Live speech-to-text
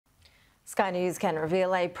Sky News can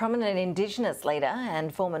reveal a prominent Indigenous leader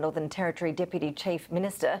and former Northern Territory Deputy Chief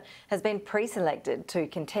Minister has been pre-selected to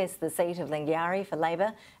contest the seat of Lingiari for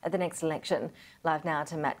Labor at the next election. Live now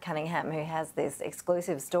to Mr Cunningham, who has this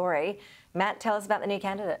exclusive story. Matt, tell us about the new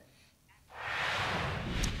candidate.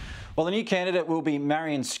 Well, the new candidate will be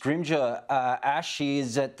Marion Scrymgour. Ash, she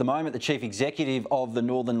is at the moment the Chief Executive of the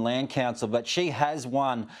Northern Land Council, but she has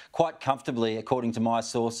won quite comfortably, according to my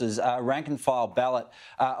sources, a rank and file ballot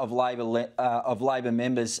of Labor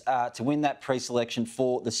members to win that pre-selection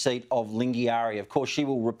for the seat of Lingiari. Of course, she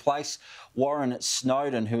will replace Warren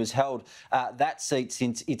Snowdon, who has held that seat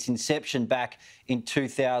since its inception back in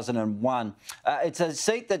 2001. It's a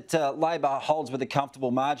seat that Labor holds with a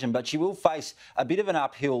comfortable margin, but she will face a bit of an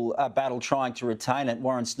uphill battle trying to retain it.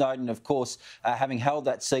 Warren Snowdon, of course, having held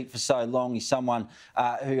that seat for so long, is someone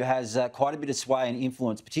who has quite a bit of sway and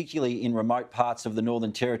influence, particularly in remote parts of the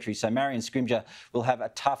Northern Territory. So Marion Scrymgour will have a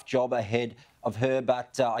tough job ahead of her,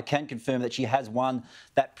 but I can confirm that she has won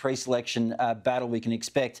that pre-selection battle. We can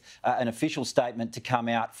expect an official statement to come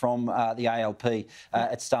out from the ALP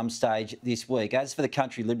at some stage this week. As for the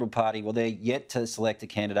Country Liberal Party, well, they're yet to select a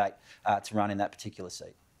candidate to run in that particular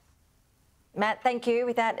seat. Matt, thank you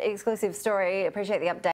with that exclusive story. Appreciate the update.